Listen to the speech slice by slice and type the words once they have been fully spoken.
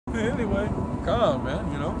anyway. Come on,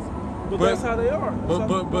 man, you know. But that's how they are.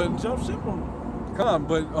 But jump ship on them. Come on,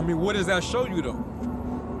 but I mean, what does that show you though?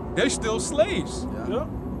 They still slaves. Yeah.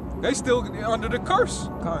 They still under the curse.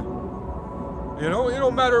 You know, it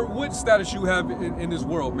don't matter what status you have in this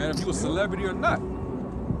world, man. If you a celebrity or not.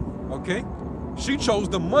 Okay? She chose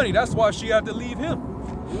the money. That's why she had to leave him.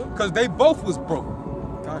 Because they both was broke.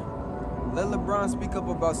 Let LeBron speak up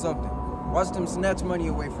about something. Watch them snatch money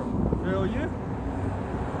away from him. Hell yeah.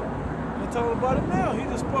 They're talking about it now. He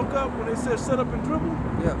just spoke up when they said shut up and dribble.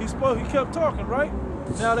 Yeah. He kept talking, right?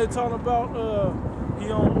 Now they talking about he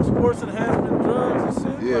on sports enhancement drugs and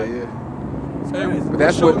shit.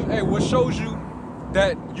 Hey, what shows you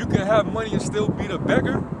that you can have money and still be the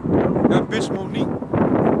beggar? That bitch Monique.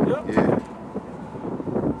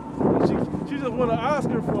 She just won an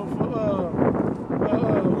Oscar for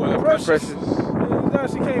Precious. Now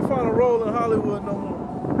she can't find a role in Hollywood no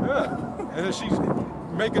more. Yeah, and then she's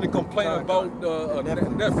making a complaint about a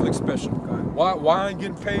Netflix special. Why I ain't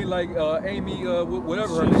getting paid like Amy,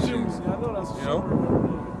 whatever her name is. I know that's you know.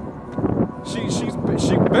 She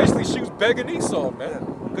was begging Esau, man,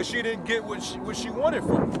 because she didn't get what she wanted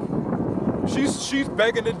from him. She's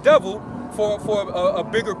begging the devil for a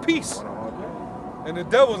bigger piece, and the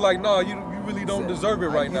devil's like, no, you really don't deserve it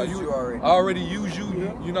right now. I already used you.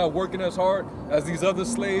 You're not working as hard as these other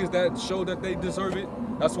slaves that show that they deserve it.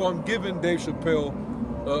 That's why I'm giving Dave Chappelle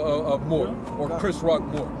more, or Chris Rock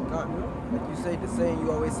more. Like you say, the saying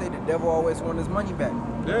you always say, the devil always wants his money back.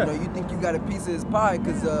 Yeah. You know, you think you got a piece of his pie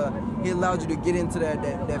because he allowed you to get into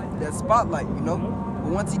that spotlight, you know?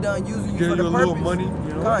 But once he done using you for the purpose, money,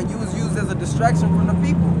 you know? you was used as a distraction from the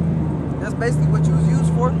people. That's basically what you was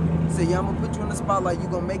used for. Say, yeah, I'm gonna put you in the spotlight, you're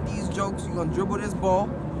gonna make these jokes, you're gonna dribble this ball,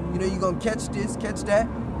 you know, you're gonna catch this, catch that,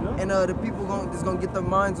 and the people just gonna get their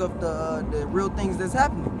minds off the real things that's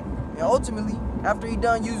happening. And ultimately, after he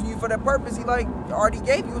done using you for that purpose, he like already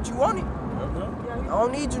gave you what you wanted. I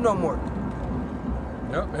don't need you no more.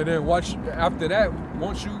 Yep, and then watch after that.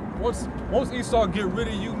 Once Esau get rid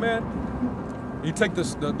of you, man, he take the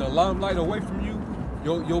limelight away from you.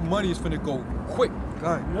 Your money is finna go quick.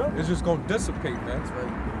 It's just gonna dissipate, man. That's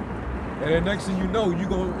right. And then next thing you know, you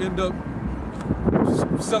gonna end up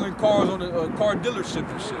selling cars on a car dealership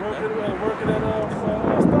and shit, man. Working at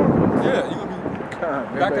Starbucks. Yeah, you gonna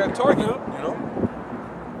be back at Target, you know.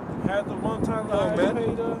 Had the one time man.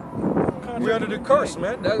 Paid, we're under the curse,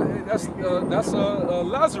 man. That's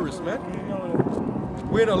Lazarus, man.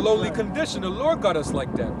 We're in a lowly condition. The Lord got us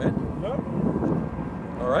like that, man.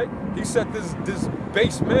 All right. He set this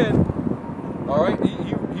base man. All right.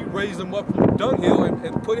 He raised him up from the dunghill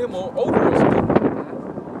and put him over us.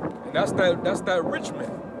 And that's that rich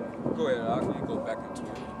man. Go ahead. I'll go back into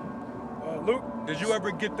it. Luke, did you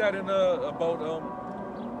ever get that in about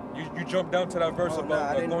you jumped down to that verse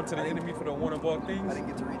about going to the enemy for the one of all things? I didn't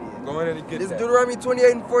get to read it yet. Go ahead and get This that. Deuteronomy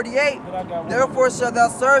 28 and 48. Therefore shalt thou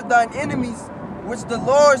serve thine enemies, which the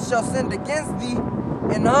Lord shall send against thee,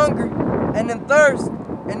 in hunger, and in thirst,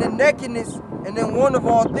 and in nakedness, and in want of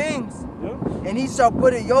all things. And he shall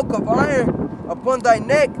put a yoke of iron upon thy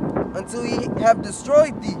neck until he have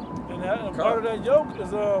destroyed thee. And part of that yoke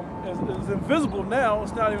is invisible now.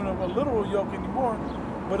 It's not even a literal yoke anymore,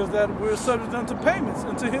 but is that we're subject unto payments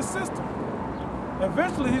into his system.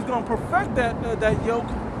 Eventually, he's going to perfect that yoke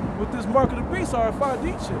with this mark of the beast,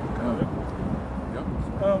 RFID chip.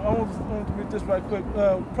 I want to read this right quick.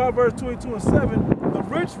 Proverbs 22 and 7, the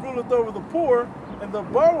rich ruleth over the poor, and the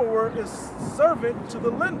borrower is servant to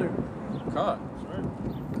the lender. God.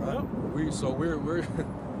 We're as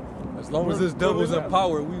long as this devil's in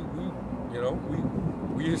power, we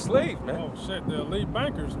enslaved, man. Oh shit, the elite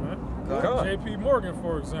bankers, man. J.P. Morgan,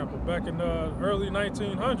 for example, back in the early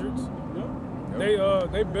 1900s,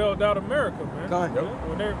 they bailed out America, man.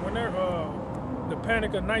 When they're the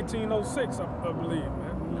panic of 1906, I believe, man.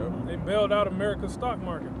 They bailed out America's stock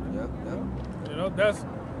market, man. You know, that's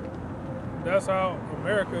how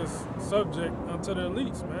America is subject unto the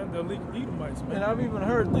elites, man. The elite Edomites, man. And I've even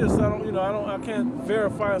heard this. I can't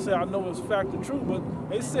verify and say I know it's fact or true, but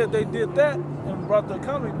they said they did that and brought the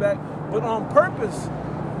economy back, but on purpose.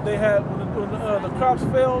 They had when the crops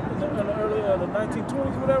failed in the early the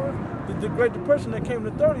 1920s, whatever. The Great Depression that came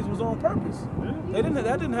in the 30s was on purpose. That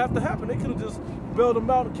didn't have to happen. They could have just bailed them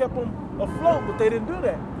out and kept them afloat, but they didn't do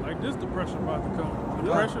that. Like this depression about to come.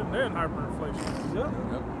 Depression, then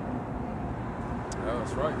hyperinflation.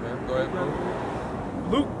 That's right, man. Go ahead, bro.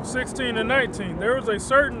 Luke 16 and 19. There was a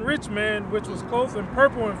certain rich man which was clothed in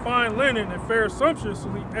purple and fine linen and fared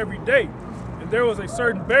sumptuously every day. And there was a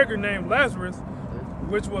certain beggar named Lazarus,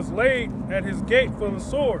 which was laid at his gate full of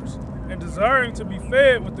sores, and desiring to be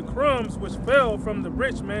fed with the crumbs which fell from the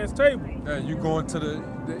rich man's table. Yeah, you going to the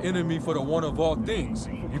enemy for the one of all things.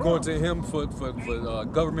 You going to him for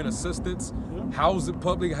government assistance, housing,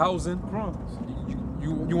 public housing.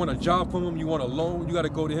 You want a job from him, you want a loan, you got to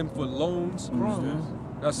go to him for loans.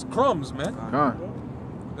 That's crumbs, man.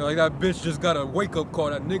 Like that bitch just got a wake-up call,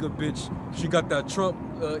 that nigga bitch. She got that Trump,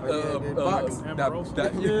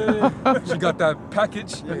 she got that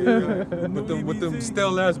package with them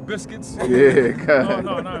stale-ass biscuits. No,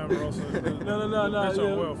 not Amorosa. No.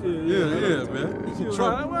 Yeah, man. What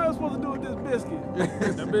am I supposed to do with this biscuit?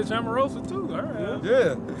 That bitch Amorosa too, all right.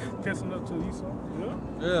 Yeah. Kissing up to Esau.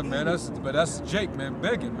 Yeah, man. That's Jake, man,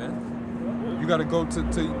 begging, man. You got to go to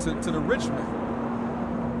the rich man.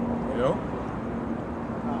 You know?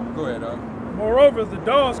 Go ahead, Moreover, the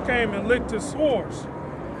dogs came and licked his sores.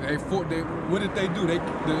 What did they do?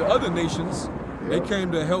 The other nations, they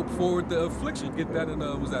came to help forward the affliction. Get that in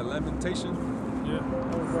was that Lamentation? Yeah.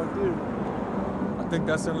 I think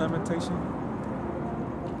that's in Lamentation.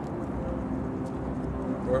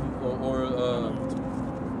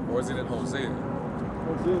 Or is it in Hosea?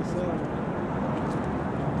 Hosea 7.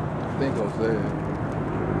 I think Hosea.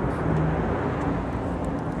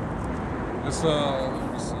 Let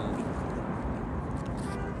me see.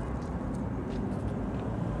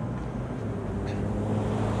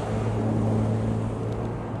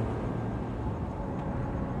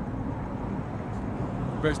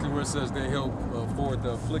 Basically where it says they help forward the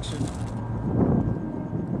affliction.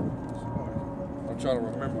 I'm trying to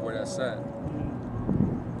remember where that's at.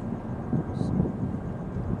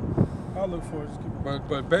 I'll look for it.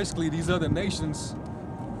 But basically these other nations,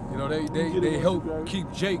 you know, they help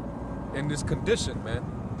keep Jake in this condition, man.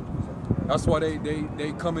 That's why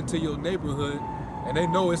they come into your neighborhood, and they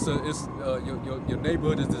know your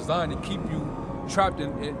neighborhood is designed to keep you trapped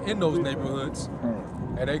in those neighborhoods.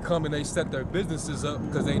 And they come and they set their businesses up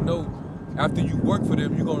because they know after you work for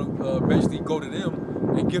them, you're gonna basically go to them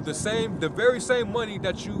and give the very same money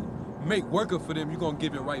that you make working for them, you're gonna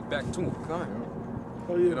give it right back to them.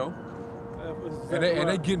 You know, and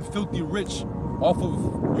they getting filthy rich off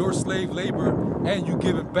of your slave labor, and you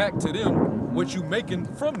give it back to them what you making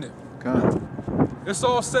from them. It's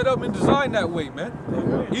all set up and designed that way, man.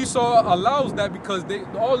 Esau allows that because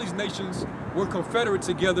all these nations were confederate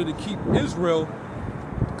together to keep Israel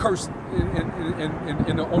cursed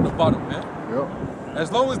on the bottom, man.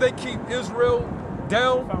 As long as they keep Israel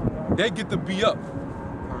down, they get to be up.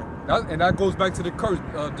 And that goes back to the curse.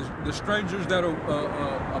 The strangers that are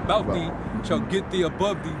about thee shall get thee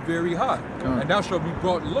above thee very high, and thou shalt be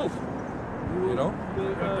brought low. You know?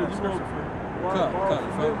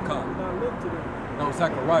 No,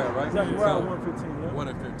 Zechariah, right? Zechariah 1:15.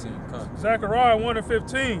 1:15. Zechariah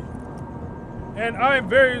 1:15. And I am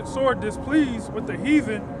very sore displeased with the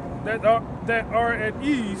heathen that are at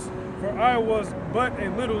ease, for I was but a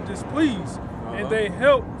little displeased, and they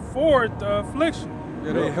help forward the affliction.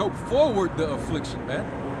 Yeah, they help forward the affliction, man.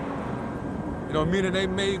 You know, meaning they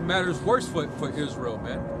made matters worse for Israel,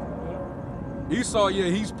 man. Esau,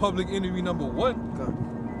 he's public enemy number 1.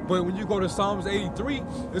 But when you go to Psalms 83,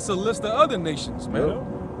 it's a list of other nations, man,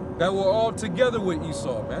 that were all together with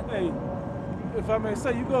Esau, man. Hey, if I may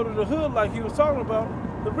say, you go to the hood like he was talking about,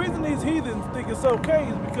 the reason these heathens think it's okay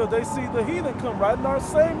is because they see the heathen come right in our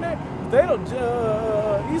same neighborhood. They don't,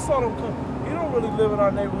 Esau don't come, he don't really live in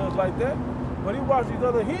our neighborhoods like that. But he watched these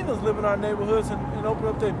other heathens live in our neighborhoods and open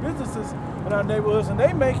up their businesses in our neighborhoods, and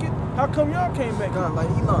they make it. How come y'all can't make it? Like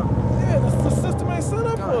Elam. Yeah, the system ain't set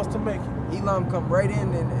up for us to make it. Elam come right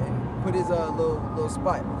in and put his little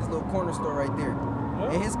spot, his little corner store right there.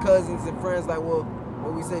 And his cousins and friends like, well,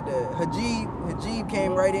 what we said, the Hajib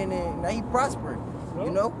came right in and now he prospering.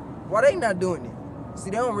 You know? Why they not doing it?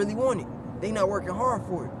 See, they don't really want it. They not working hard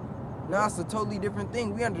for it. Now it's a totally different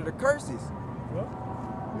thing. We under the curses.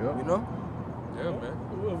 You know? Yeah, man.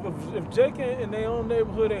 If Jake in their own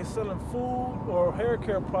neighborhood ain't selling food or hair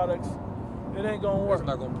care products, it ain't gonna work. It's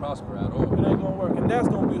not gonna prosper at all. It ain't gonna work, and that's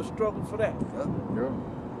gonna be a struggle for that. All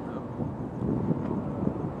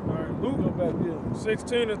right, Luke, back there.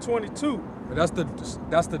 16:22. But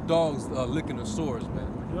that's the dogs licking the sores, man.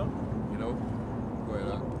 You know. Go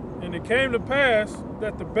ahead. And it came to pass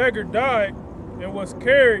that the beggar died and was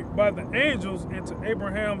carried by the angels into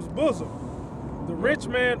Abraham's bosom. The rich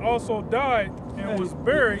man also died and was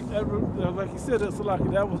buried. Like he said,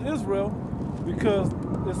 that was Israel, because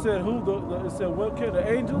it said it said what carried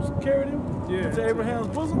the angels carried him into Abraham's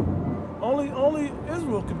bosom. Only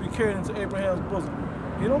Israel can be carried into Abraham's bosom.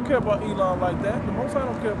 He don't care about Elam like that. The Most High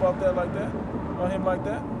don't care about that like that, or him like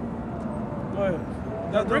that. Go ahead.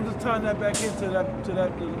 I'm just tying that back into that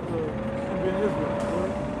him being Israel.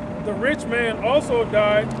 The rich man also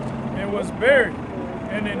died and was buried.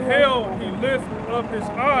 And in hell he lifted up his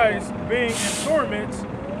eyes, being in torments,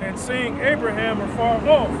 and seeing Abraham afar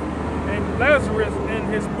off, and Lazarus in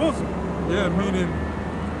his bosom. Yeah, meaning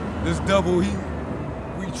this devil,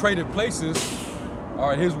 we traded places. All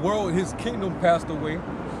right, his kingdom passed away,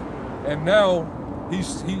 and now he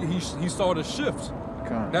saw the shift.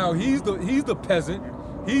 Now he's the peasant,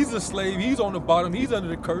 he's the slave, he's on the bottom, he's under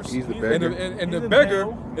the curse. He's the beggar. And the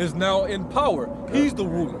beggar is now in power. He's the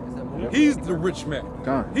ruler. He's the rich man.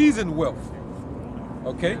 He's in wealth.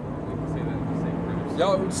 Okay?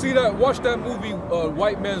 Y'all see that? Watch that movie,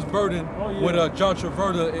 White Man's Burden, with John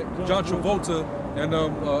Travolta and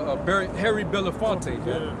Harry Belafonte,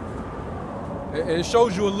 man. It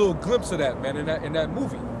shows you a little glimpse of that, man, in that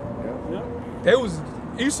movie.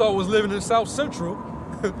 Esau was living in South Central,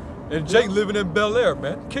 and Jake living in Bel Air,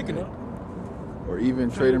 man, kicking it. Or even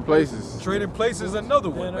trading places. Trading places, another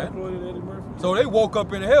one, man. So they woke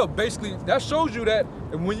up in hell. Basically, that shows you that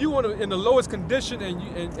when you in the lowest condition and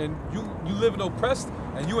you living oppressed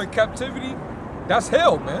and you in captivity, that's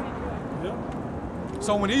hell, man.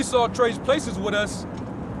 So when Esau trades places with us,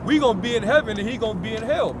 we gonna be in heaven and he gonna be in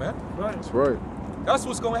hell, man. That's right. That's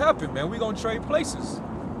what's gonna happen, man. We gonna trade places.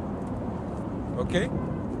 Okay?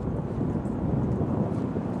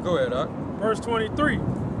 Go ahead, Art. Verse 23.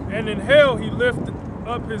 And in hell he lifted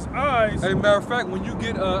up his eyes. Hey, matter of fact, when you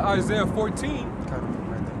get Isaiah 14,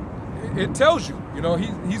 it tells you,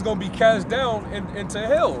 he's gonna be cast down into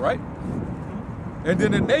hell, right? And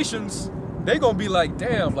then the nations, they gonna be like,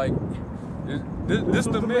 damn, like this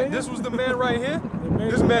was the man right here.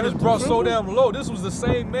 This man is brought so damn low. This was the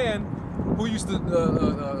same man who used to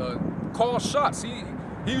call shots. He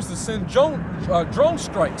used to send drone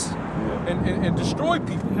strikes and destroy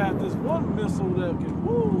people. He had this one missile that can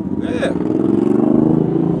woo. Yeah.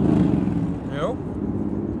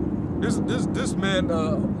 This man,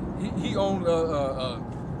 he owned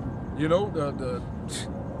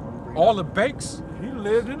all the banks. He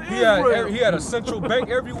lived in Israel. He had a central bank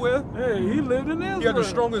everywhere. Hey, he lived in Israel. He had the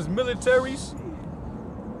strongest militaries.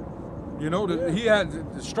 He had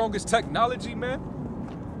the strongest technology, man.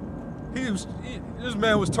 This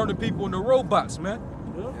man was turning people into robots, man.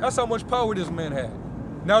 Yeah. That's how much power this man had.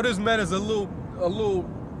 Now this man is a little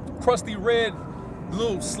crusty red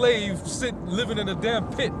little slave living in a damn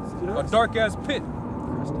pit, a dark ass pit.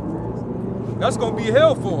 That's gonna be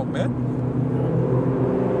hell for him, man.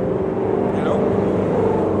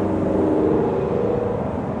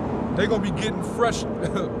 They gonna be getting fresh,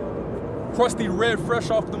 crusty red fresh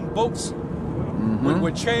off them boats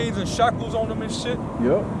with chains and shackles on them and shit.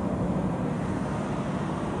 Yep.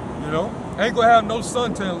 Ain't gonna have no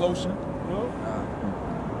suntan lotion.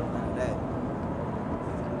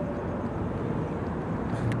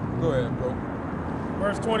 Go ahead, bro.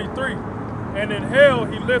 Verse 23. And in hell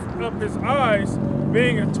he lifted up his eyes,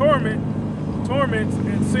 being in torments,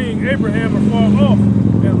 and seeing Abraham afar off,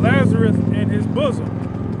 and Lazarus in his bosom.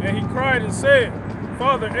 And he cried and said,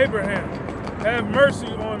 Father Abraham, have mercy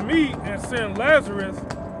on me, and send Lazarus,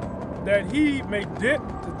 that he may dip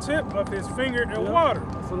the tip of his finger in water.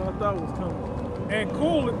 That's what I thought was coming. And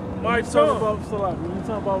cool my tongue. When you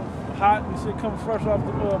talk about hot and shit coming fresh off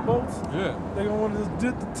the boats, they gonna want to just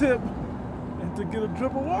dip the tip and to get a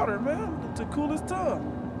drip of water, man, to cool his tongue.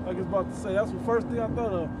 Like it's about to say, that's the first thing I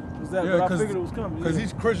thought of was that, but I figured it was coming. Because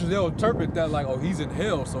these Christians, they'll interpret that like, oh, he's in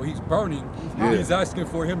hell, so he's burning. Yeah. He's asking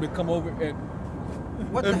for him to come over and.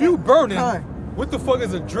 If you burning, what the fuck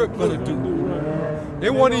is a drip gonna do?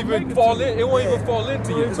 It won't even fall in. It won't even fall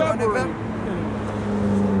into you.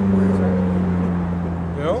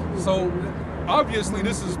 So obviously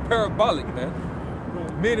this is parabolic, man.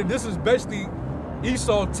 Meaning this is basically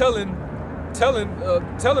Esau telling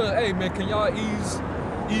her, hey man, can y'all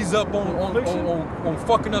ease up on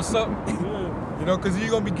fucking us up? Because he's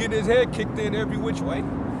gonna be getting his head kicked in every which way.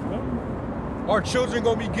 Our children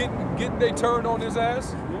gonna be getting they turned on his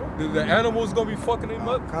ass. The animals gonna be fucking him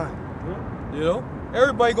up.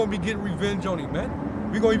 Everybody gonna be getting revenge on him, man.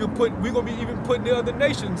 We gonna be even putting the other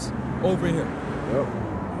nations over him. Yep.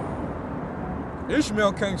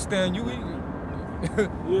 Ishmael can't stand you.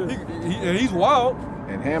 He's wild.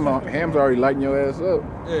 And Ham's already lighting your ass up.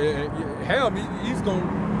 Ham, he's gonna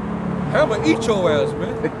eat your ass,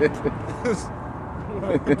 man.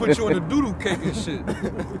 Put you in a doodle cake and shit.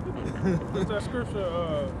 What's that scripture?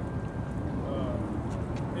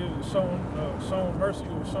 It was shown mercy,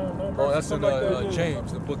 it was shown no mercy. Oh, that's in like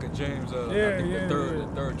James, the book of James. I think the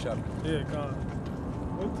third chapter. Yeah, God.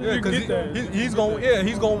 Because he's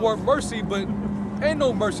gonna work mercy, but ain't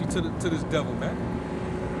no mercy to this devil, man.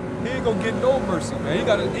 He ain't gonna get no mercy, man.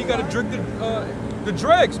 He gotta drink the the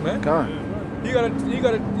dregs, man. You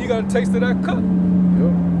gotta taste of that cup.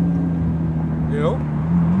 Yep. You know?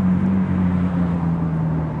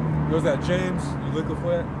 Was that James? You looking for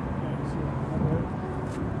that?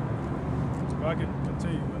 I can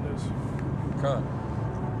continue with this.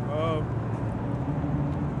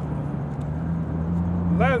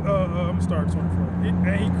 I'm gonna start 24.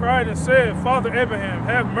 And he cried and said, Father Abraham,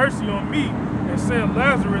 have mercy on me, and send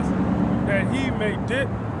Lazarus that he may dip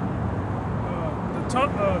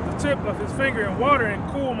the tip of his finger in water and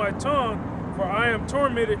cool my tongue, for I am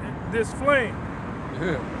tormented in this flame.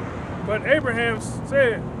 Yeah. But Abraham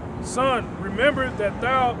said, Son, remember that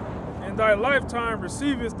thou in thy lifetime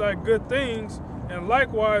receivest thy good things, and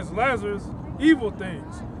likewise Lazarus evil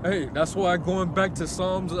things. Hey, that's why going back to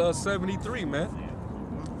Psalms 73, man.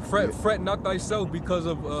 Fret not thyself because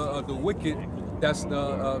of the wicked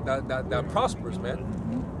that prospers, man.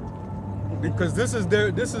 Because this is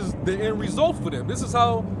the end result for them. This is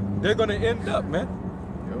how they're gonna end up, man.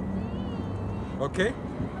 Okay.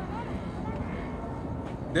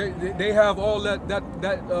 They have all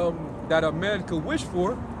that a man could wish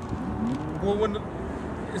for. Well,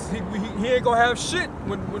 he ain't gonna have shit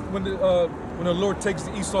when the Lord takes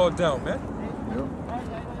the Esau down, man.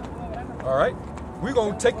 All right, we're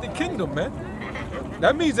gonna take the kingdom, man.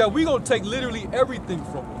 That means that we're gonna take literally everything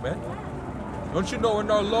from them, man. Don't you know in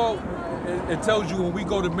our law it tells you when we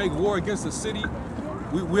go to make war against a city,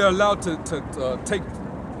 we're allowed to take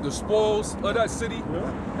the spoils of that city.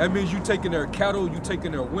 That means you taking their cattle, you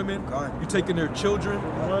taking their women, you taking their children,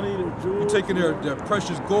 you taking their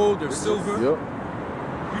precious gold, their silver. You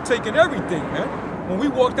taking everything, man. When we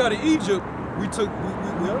walked out of Egypt, we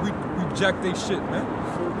jacked their shit, man.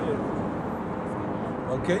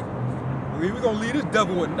 Okay? We're gonna leave this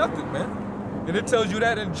devil with nothing, man. And it tells you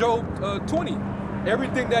that in Job 20.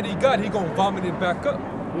 Everything that he got, he gonna vomit it back up.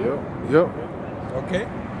 Okay?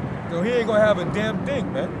 So he ain't gonna have a damn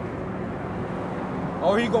thing, man.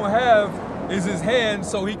 All he gonna have is his hand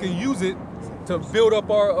so he can use it to build up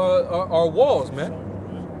our walls, man.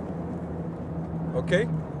 Okay?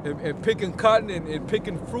 And picking cotton and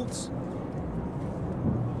picking fruits.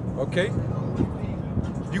 Okay?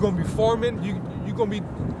 You're gonna be farming, you're gonna be,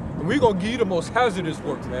 and we're gonna give you the most hazardous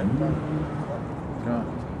work, man.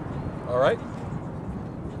 All right?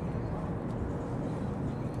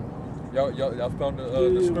 Y'all found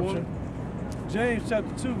the scripture? James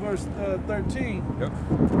chapter 2, verse 13. Yep.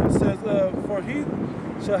 It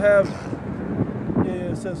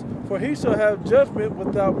says, for he shall have judgment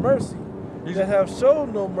without mercy, that have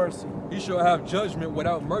shown no mercy. He shall have judgment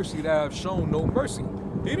without mercy, that have shown no mercy.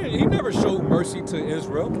 He never showed mercy to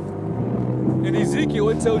Israel. In Ezekiel,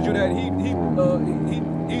 it tells you that he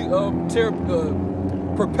tear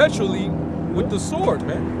perpetually with the sword,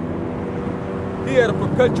 man. He had a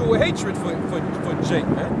perpetual hatred for Jake,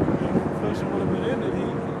 man.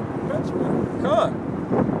 God.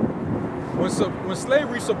 When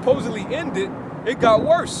slavery supposedly ended, it got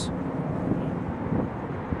worse.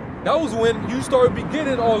 That was when you started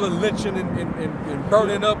beginning all the lynching and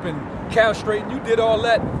burning up and castrating. You did all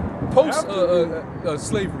that post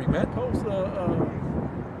slavery, man. Post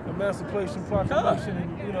emancipation proclamation,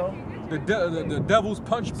 and, you know. The Devil's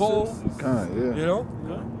Punch Bowl. You know.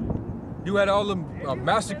 You had all them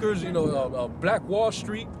massacres. You know, Black Wall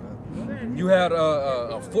Street. You had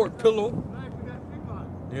Fort Pillow.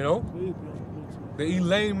 You know, the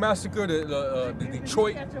Elaine massacre, the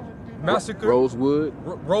Detroit massacre,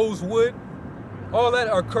 Rosewood, all that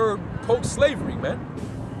occurred post-slavery, man.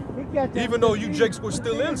 Even though you jakes were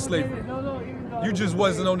still in slavery, you just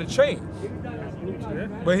wasn't on the chain.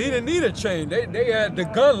 But he didn't need a chain. They had the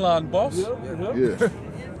gun line, boss. You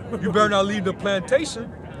better not leave the plantation.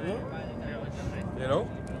 You know.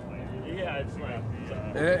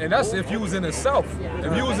 And that's if you was in the South.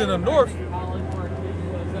 If you was in the North,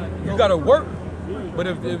 you gotta work. But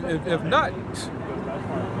if not,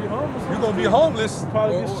 you're gonna be homeless.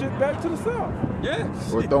 Probably get shipped back to the South. Yeah.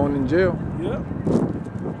 Or thrown in jail.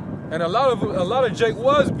 And a lot of Jake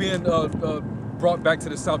was being brought back to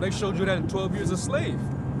the South. They showed you that in 12 Years a Slave.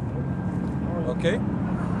 Okay.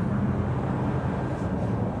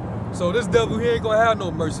 So this devil, he ain't gonna have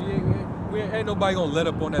no mercy. Ain't nobody gonna let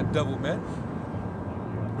up on that devil, man.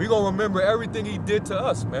 We gonna remember everything he did to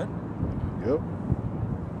us, man. Yep.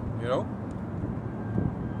 You know?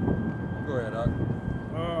 Go ahead, Doc.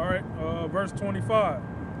 All right, verse 25.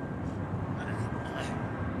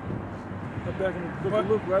 Come back in the book of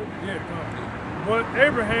Luke, right? Yeah, but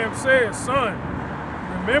Abraham said, Son,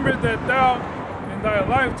 remember that thou in thy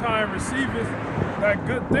lifetime receivest thy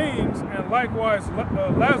good things, and likewise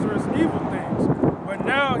Lazarus evil things. But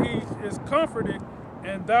now he is comforted,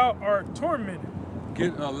 and thou art tormented.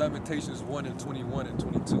 Get Lamentations 1 and 21 and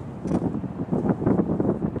 22.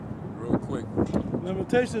 Real quick.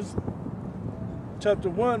 Lamentations chapter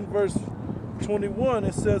 1, verse 21,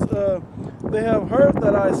 it says, they have heard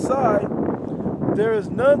that I sigh, there is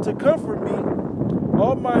none to comfort me.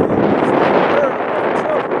 All my enemies have heard of my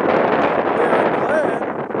trouble. They are glad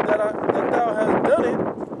that thou hast done it.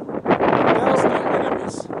 That's not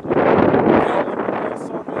enemies.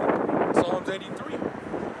 Psalms 83.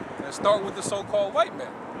 And start with the so-called white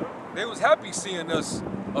man. They was happy seeing us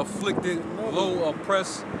afflicted, low,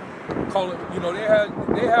 oppressed. Call it, you know,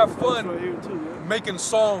 they have fun making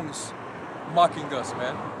songs mocking us,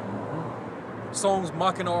 man. Songs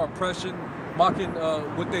mocking our oppression, mocking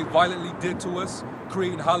what they violently did to us,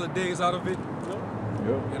 creating holidays out of it.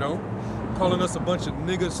 You know, calling us a bunch of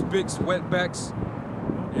niggas, spicks, wetbacks,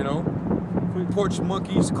 you know, porch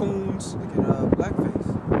monkeys, coons. Look at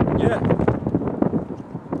blackface. Yeah.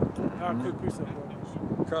 I'll quick precept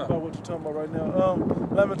about what you're talking about right now.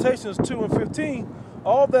 Lamentations 2 and 15.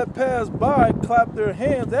 All that pass by clap their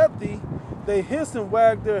hands at thee. They hiss and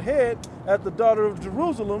wag their head at the daughter of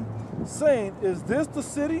Jerusalem, saying, is this the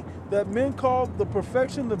city that men call the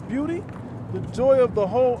perfection of beauty, the joy of the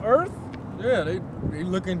whole earth? Yeah, they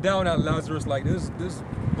looking down at Lazarus like this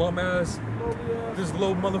bum ass, this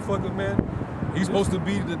low motherfucker, man. He's supposed to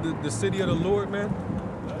be the city of the Lord, man.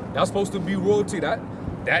 That's supposed to be royalty.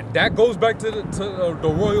 That goes back to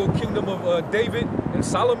the royal kingdom of David and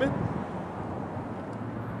Solomon.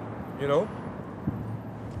 You know,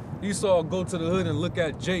 Esau go to the hood and look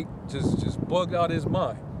at Jake, just bugged out his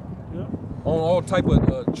mind. Yeah. On all type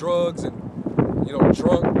of drugs and, you know,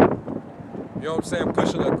 drunk. You know what I'm saying?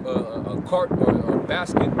 Pushing a cart or a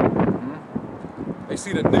basket. Mm-hmm. They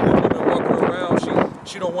see the nigga woman walking around.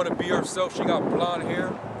 She don't want to be herself. She got blonde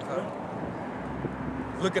hair.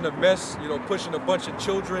 Looking a mess. You know, pushing a bunch of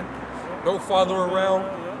children. No father around.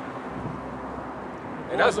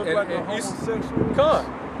 And that's like a homosexual.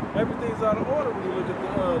 Con. Everything's out of order when you look at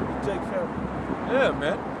the Jake family. Yeah,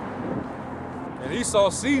 man. And Esau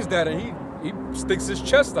sees that and he sticks his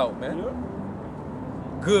chest out, man. Yeah.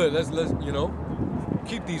 Good. Let's you know,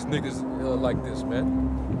 keep these niggas like this,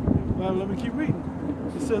 man. Now let me keep reading.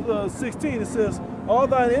 It says 16. It says, all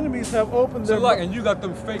thine enemies have opened their mouth. And you got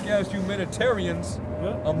them fake ass humanitarians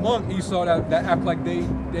among Esau that act like they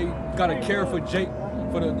gotta care for Jake,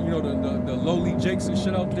 for the the lowly Jakes and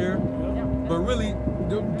shit out there. But really,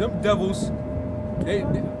 them devils, they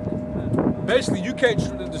basically you can't.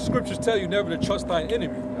 The scriptures tell you never to trust thine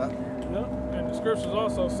enemy. And the scriptures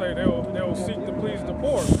also say they'll seek to please the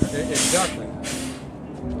poor. Man. Exactly.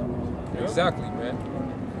 Exactly, man.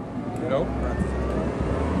 You know,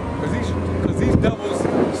 because these devils,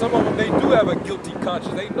 some of them they do have a guilty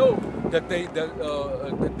conscience. They know that they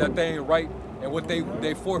ain't right, and what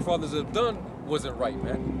their forefathers have done wasn't right,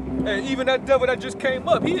 man. And even that devil that just came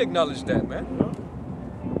up, he acknowledged that, man.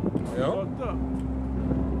 You know?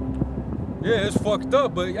 Yeah, it's fucked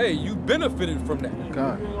up, but hey, you benefited from that. You ain't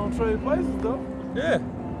gonna trade places though. Yeah.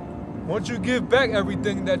 Once you give back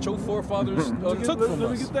everything that your forefathers took from us.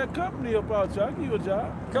 Let me get that company up out you. I'll give you a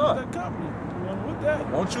job. Get that company. With that.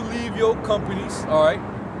 Won't you leave your companies, all right?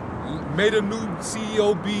 Made a new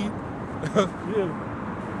CEO be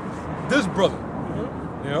this brother.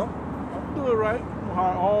 You know? I'm gonna do it right. I'm gonna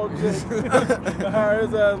hire all Jay. Hire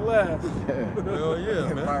his ass last. Hell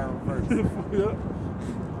yeah, man. Fire him first. Yeah.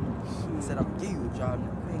 He said, I'm gonna give you a job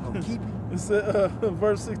now. I ain't gonna keep you. It said,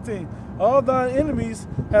 verse 16. All thine enemies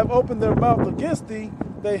have opened their mouth against thee.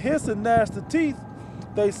 They hiss and gnash the teeth.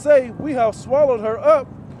 They say, we have swallowed her up.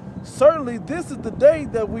 Certainly this is the day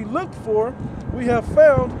that we looked for. We have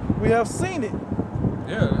found, we have seen it.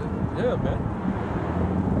 Yeah, man.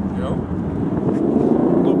 You know?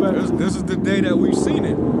 Go back. This is the day that we've seen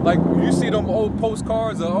it. Like, you see them old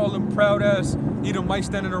postcards of all them proud ass Edomites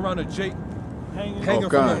standing around a Jake, hanging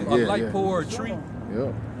from a light pole or a tree.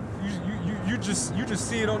 Yeah. You just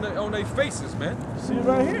see it on their faces, man. See it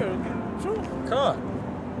right here. True. God.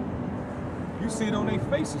 You see it on their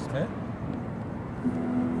faces, man.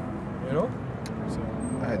 You know? So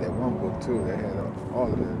I had that one book too that had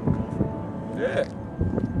all of that. Yeah.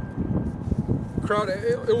 Crowd,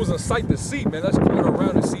 it was a sight to see, man. Let's crowd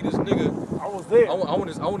around and see this nigga. I was there. I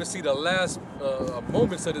want to see the last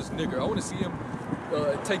moments of this nigga. I want to see him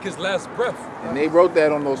take his last breath. And they wrote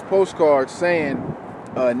that on those postcards saying,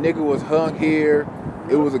 nigga was hung here.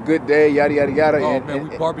 It was a good day, yada yada yada. Oh man,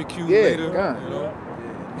 we barbecued later. You know?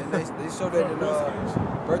 Yeah. And they showed that in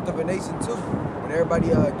Birth of a Nation too. When everybody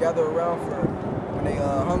gathered around when they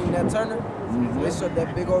hung Nat Turner, they showed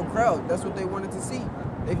that big old crowd. That's what they wanted to see.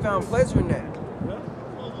 They found pleasure in that.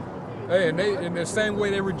 Hey, and in the same way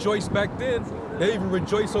they rejoiced back then, They even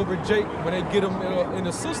rejoice over Jake when they get him in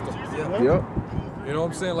the system. Yep. You know what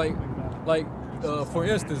I'm saying? Like for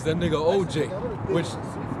instance, that nigga OJ, which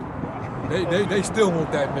they still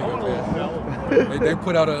want that nigga, man. They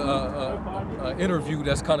put out a interview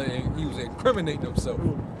that's kind of, he was incriminating himself.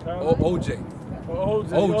 OJ. Oh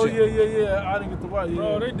yeah. I didn't get the white.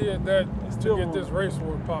 Bro, they did that to get this race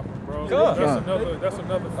war popping, bro. That's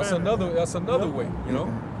another way, you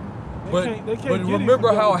know. But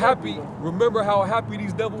remember how happy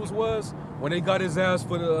these devils was when they got his ass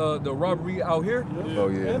for the robbery out here. Yeah. Oh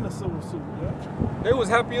yeah. And the civil suit. Yeah. They was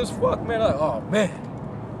happy as fuck, man. Like, oh man,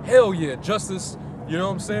 hell yeah, justice. You know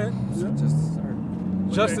what I'm saying? Yeah.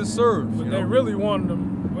 Justice served. But they really wanted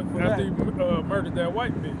them after he murdered that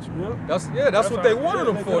white bitch. Yeah. That's what they wanted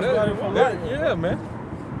him for. Yeah, man.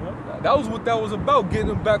 Yep. That was what that was about, getting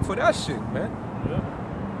him back for that shit, man. Yeah.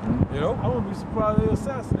 You know? I wouldn't be surprised they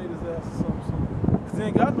assassinate his ass or something. Because he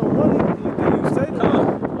ain't got no money. Anything you say to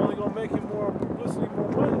him, only gonna make him more publicity, more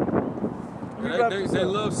money. They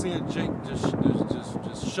love seeing Jake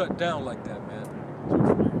just shut down like that, man.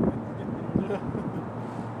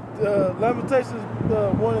 Lamentations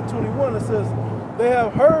 1:21, it says, "They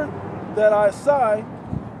have heard that I sigh.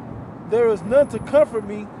 There is none to comfort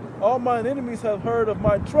me. All mine enemies have heard of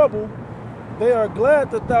my trouble. They are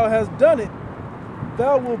glad that thou hast done it.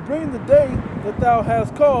 Thou wilt bring the day that thou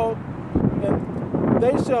hast called, and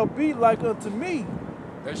they shall be like unto me."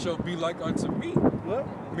 They shall be like unto me. Yep.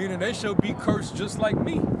 Meaning they shall be cursed just like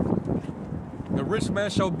me. The rich man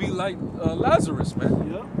shall be like Lazarus,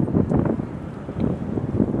 man. Yep.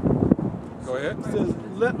 Go ahead. It says,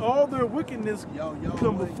 "Let all their wickedness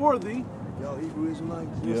come before thee." Y'all Hebrew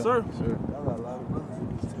Israelites? Yes, sir. Sure. Y'all got a lot of brothers in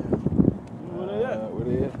this town. Where they at? Where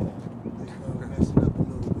they at? They messing up a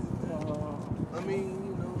little bit, man. I mean,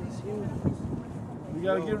 you know, it's humans. We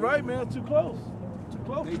gotta get right, man. Too close. Too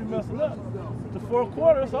close to be messing up. The fourth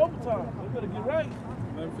quarter, it's overtime. We better get right.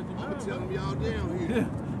 I'm tell them y'all down here. Yeah.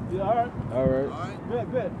 Yeah, all right. All right. All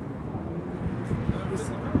right? Bet.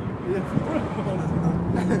 Yeah.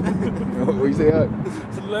 What you say?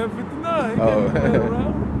 It's 11:59. Oh.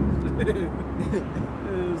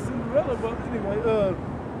 Cinderella, but anyway,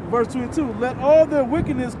 verse 22. "Let all their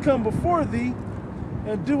wickedness come before thee,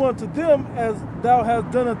 and do unto them as thou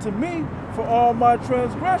hast done unto me for all my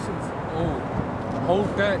transgressions." Oh,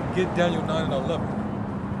 hold that. Get Daniel 9 and 11.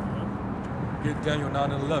 Get Daniel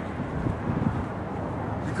 9 and 11.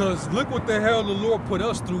 Because look what the hell the Lord put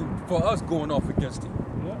us through for us going off against him.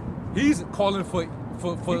 Yeah. He's calling for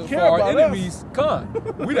care our about enemies. Con.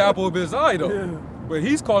 We the apple of his eye though. Yeah. But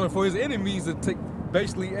he's calling for his enemies to take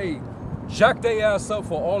basically jack their ass up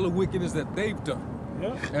for all the wickedness that they've done.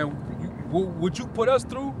 Yeah. And what you put us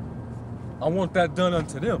through, I want that done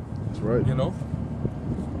unto them. That's right. You know?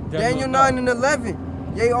 Daniel 9 and 11.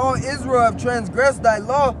 Yea, all Israel have transgressed thy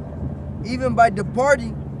law, even by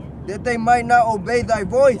departing, that they might not obey thy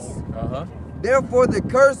voice. Therefore the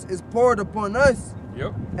curse is poured upon us,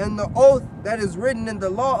 Yep. and the oath that is written in the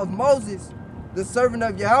law of Moses, the servant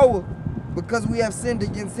of Yahweh, because we have sinned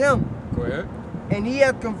against him. Go ahead. And he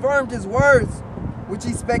hath confirmed his words, which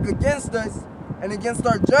he spake against us, and against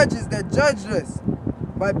our judges that judged us,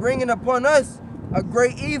 by bringing upon us a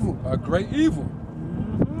great evil. A great evil.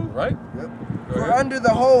 Right? Yep. Go For ahead. under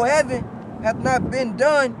the whole heaven hath not been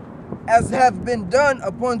done as hath been done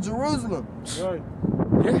upon Jerusalem. Right.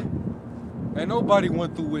 Yeah. And nobody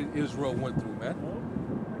went through what Israel went through, man.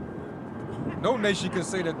 No nation can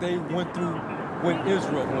say that they went through what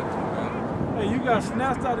Israel went through, man. Hey, you got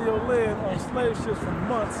snatched out of your land on slave ships for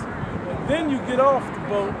months, and then you get off the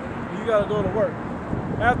boat and you gotta go to work.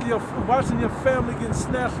 After you're watching your family getting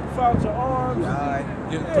snatched out your arms,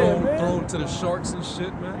 Get man. thrown to the sharks and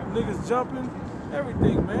shit, man. niggas jumping,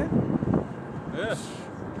 everything, man. Yeah.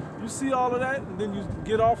 You see all of that, and then you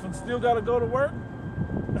get off and still gotta go to work?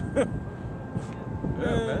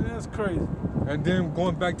 Man, that's crazy. And then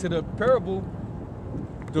going back to the parable,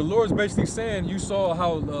 the Lord's basically saying, you saw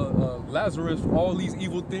how Lazarus, all these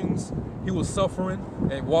evil things he was suffering,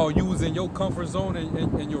 and while you was in your comfort zone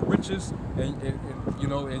and your riches and you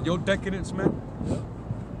know, and your decadence, man.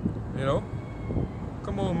 You know,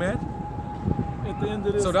 come on, man. At the end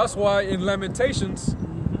of this, So that's why in Lamentations,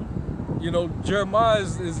 you know, Jeremiah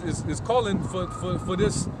is calling for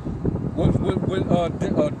this. What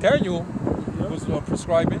Daniel was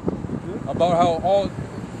prescribing about how all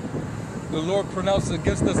the Lord pronounced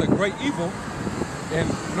against us a great evil, and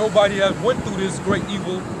nobody has went through this great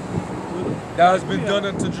evil that has been done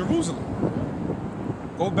unto Jerusalem.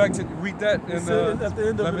 Go back to read that in at the end of it,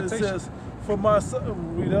 it Lamentations. says, "For my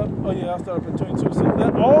son," read up. Oh yeah, I started from 22. It says,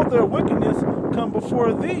 "Let all their wickedness come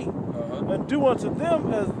before thee, and do unto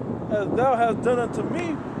them as as thou hast done unto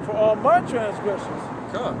me for all my transgressions.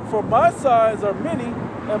 Come. For my sides are many,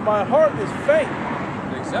 and my heart is faint.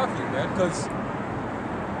 Exactly, man, because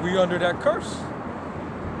we under that curse.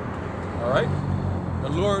 All right? The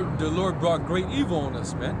Lord brought great evil on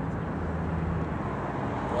us, man.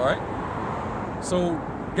 All right? So,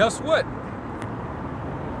 guess what?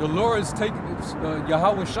 The Lord is taking,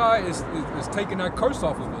 Yahweh Shai is taking that curse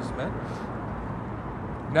off of us, man.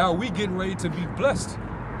 Now we getting ready to be blessed.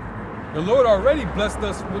 The Lord already blessed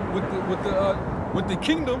us with the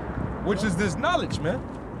kingdom, which is this knowledge, man.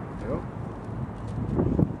 Yep.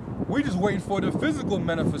 We just waiting for the physical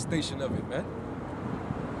manifestation of it, man.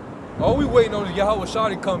 All we waiting on is Yahweh Shai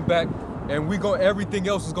to come back, and everything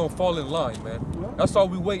else is gonna fall in line, man. That's all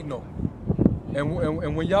we waiting on.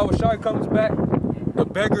 And when Yahweh Shai comes back, the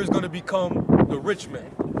beggar is gonna become the rich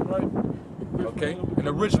man. Right? Okay? And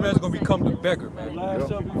the rich man is gonna become the beggar, The man. last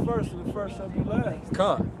shall be first, and the first shall be last.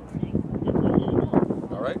 Con.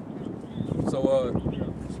 All right? So,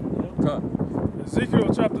 con. Ezekiel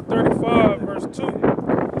chapter 35, verse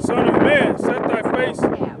 2. Son of man, set thy face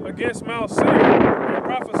against Mount Seir, and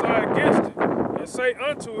prophesy against it, and say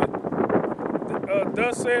unto it,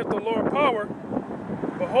 thus saith the Lord power,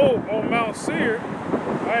 behold, O Mount Seir,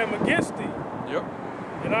 I am against thee. Yep.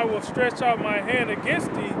 And I will stretch out my hand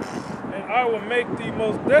against thee, and I will make thee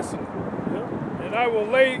most desolate. And I will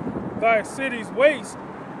lay thy cities waste,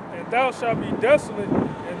 and thou shalt be desolate,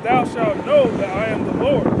 and thou shalt know that I am the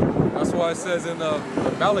Lord. That's why it says in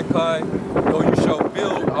Malachi, though you shall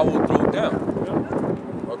build, I will throw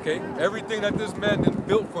down. Okay? Everything that this man has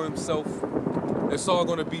built for himself, it's all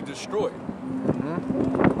going to be destroyed.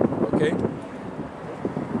 Okay?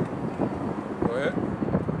 Go ahead.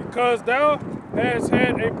 Because thou hast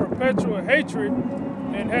had a perpetual hatred,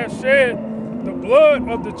 and hast shed the blood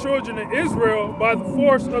of the children of Israel by the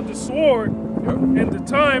force of the sword in the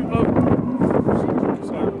time of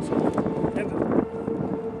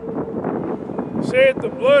shed the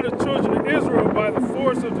blood of children of Israel by the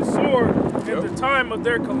force of the sword in the time of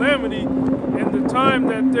their calamity, in the time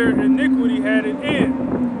that their iniquity had an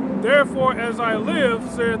end. Therefore, as I live,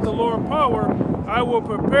 saith the Lord power, I will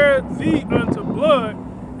prepare thee unto blood,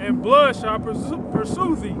 and blood shall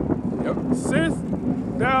pursue thee. Since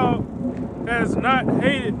thou hast not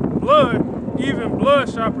hated blood, even blood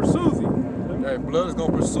shall pursue thee. Hey, blood is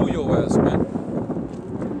gonna pursue your ass, man.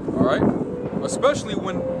 All right? Especially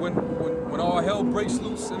when all hell breaks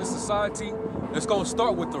loose in a society, it's gonna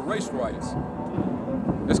start with the race riots.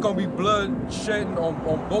 It's gonna be blood shedding on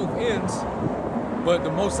both ends, but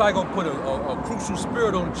the Most High gonna put a crucial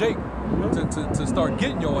spirit on Jake to start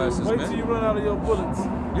getting your asses, man. Wait till you run out of your bullets.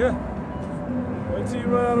 Yeah. Wait till you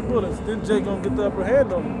run out of bullets. Then Jake gonna get the upper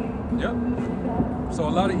hand on you. Yep. So a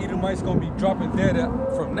lot of Edomites gonna be dropping dead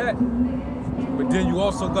from that. But then you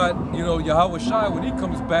also got, Yahweh Shai, when he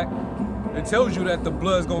comes back, it tells you that the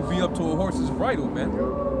blood's gonna be up to a horse's bridle, man.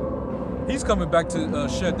 He's coming back to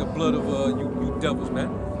shed the blood of you devils, man.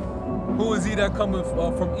 Who is he that cometh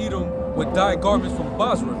from Edom with dyed garments from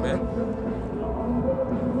Basra, man?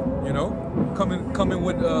 Coming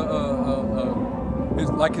with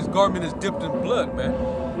his garment is dipped in blood, man.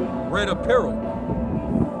 Red apparel.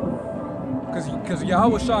 Cause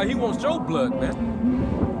Yahweh Shai, he wants your blood, man.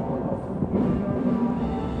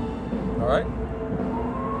 All right.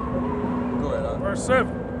 Verse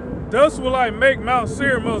 7. Thus will I make Mount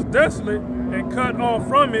Seir most desolate, and cut off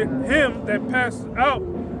from it him that passeth out,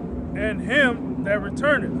 and him that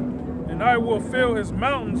returneth. And I will fill his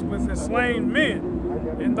mountains with his slain men.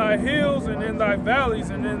 In thy hills and in thy valleys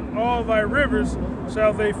and in all thy rivers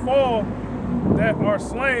shall they fall that are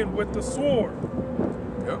slain with the sword.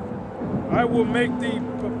 I will make thee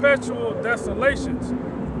perpetual desolations,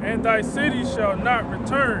 and thy cities shall not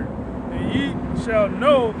return, and ye shall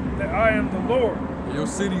know that I am the Lord. Your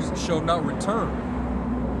cities shall not return.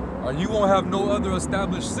 You won't have no other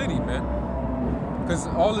established city, man. Because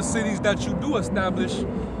all the cities that you do establish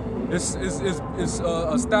is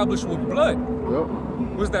established with blood. Yep.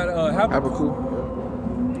 What's that? Habakkuk.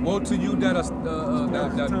 Woe to you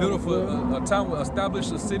that beautiful town will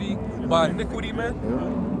establish a city by iniquity, man.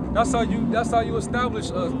 That's how you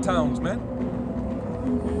establish towns, man.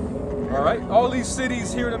 All right, all these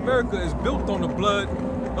cities here in America is built on the blood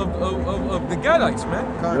of the Gadites, man.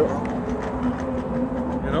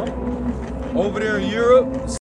 Over there in Europe.